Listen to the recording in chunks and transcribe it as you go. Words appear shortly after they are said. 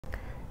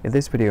In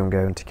this video, I'm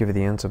going to give you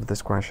the answer of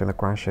this question. The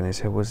question is,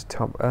 who was the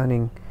top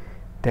earning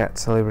dead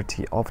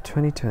celebrity of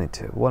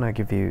 2022? When I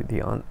give you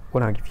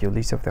a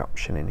list of the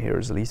option, and here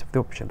is a list of the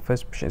option.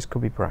 First option is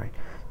Kobe Bryant.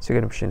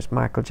 Second option is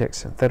Michael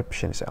Jackson. Third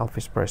option is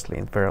Elvis Presley.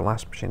 And the very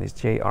last option is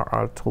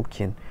J.R.R.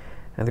 Tolkien.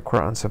 And the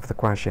correct answer of the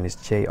question is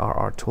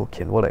J.R.R.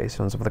 Tolkien. What is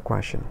the answer of the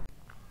question?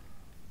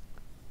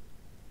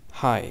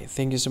 Hi,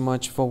 thank you so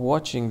much for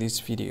watching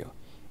this video.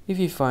 If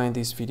you find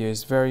this video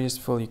is very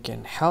useful, you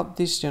can help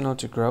this channel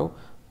to grow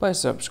by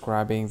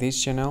subscribing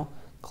this channel.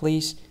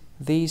 Please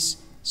this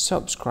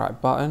subscribe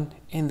button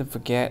and don't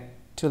forget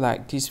to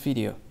like this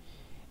video.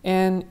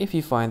 And if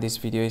you find this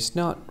video is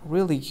not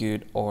really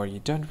good, or you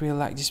don't really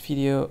like this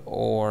video,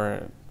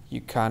 or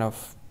you kind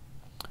of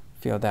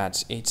feel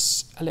that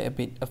it's a little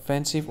bit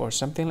offensive or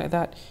something like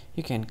that,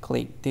 you can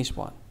click this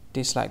one,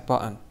 dislike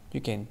button.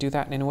 You can do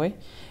that anyway.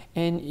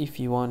 And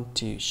if you want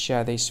to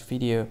share this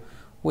video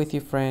with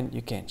your friend,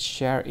 you can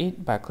share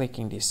it by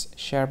clicking this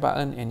share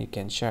button, and you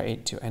can share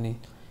it to any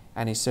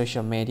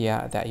social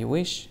media that you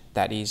wish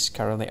that is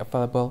currently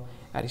available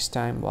at this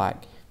time,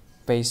 like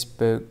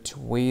Facebook,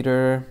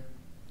 Twitter,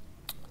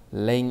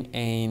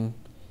 LinkedIn,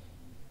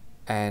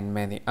 and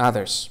many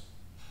others,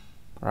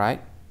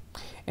 right?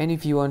 And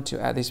if you want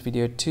to add this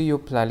video to your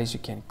playlist, you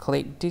can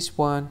click this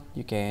one.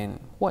 You can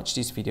watch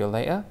this video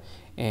later,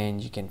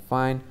 and you can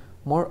find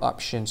more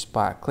options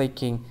by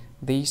clicking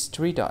these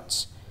three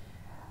dots.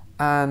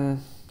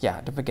 And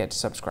yeah, don't forget to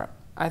subscribe.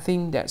 I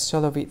think that's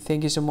all of it.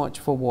 Thank you so much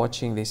for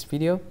watching this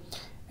video,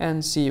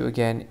 and see you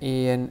again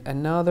in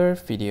another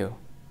video.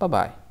 Bye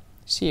bye.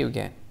 See you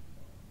again.